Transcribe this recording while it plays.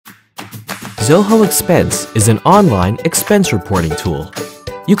Zoho Expense is an online expense reporting tool.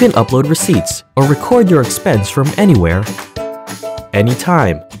 You can upload receipts or record your expense from anywhere,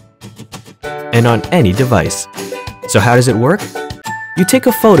 anytime, and on any device. So how does it work? You take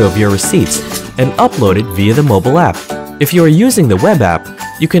a photo of your receipts and upload it via the mobile app. If you are using the web app,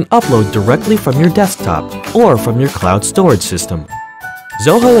 you can upload directly from your desktop or from your cloud storage system.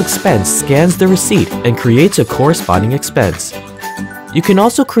 Zoho Expense scans the receipt and creates a corresponding expense. You can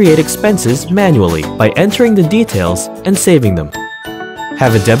also create expenses manually by entering the details and saving them.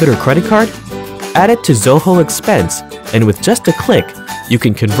 Have a debit or credit card? Add it to Zoho Expense, and with just a click, you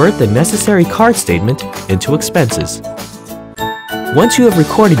can convert the necessary card statement into expenses. Once you have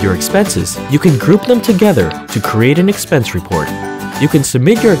recorded your expenses, you can group them together to create an expense report. You can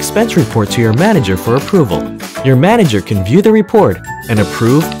submit your expense report to your manager for approval. Your manager can view the report and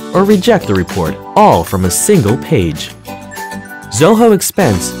approve or reject the report, all from a single page. Zoho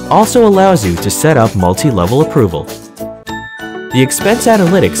Expense also allows you to set up multi-level approval. The Expense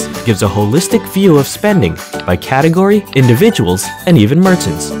Analytics gives a holistic view of spending by category, individuals, and even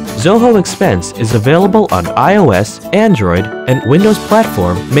merchants. Zoho Expense is available on iOS, Android, and Windows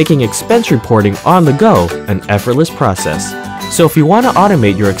platform, making expense reporting on the go an effortless process. So if you want to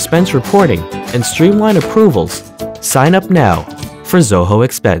automate your expense reporting and streamline approvals, sign up now for Zoho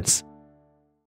Expense.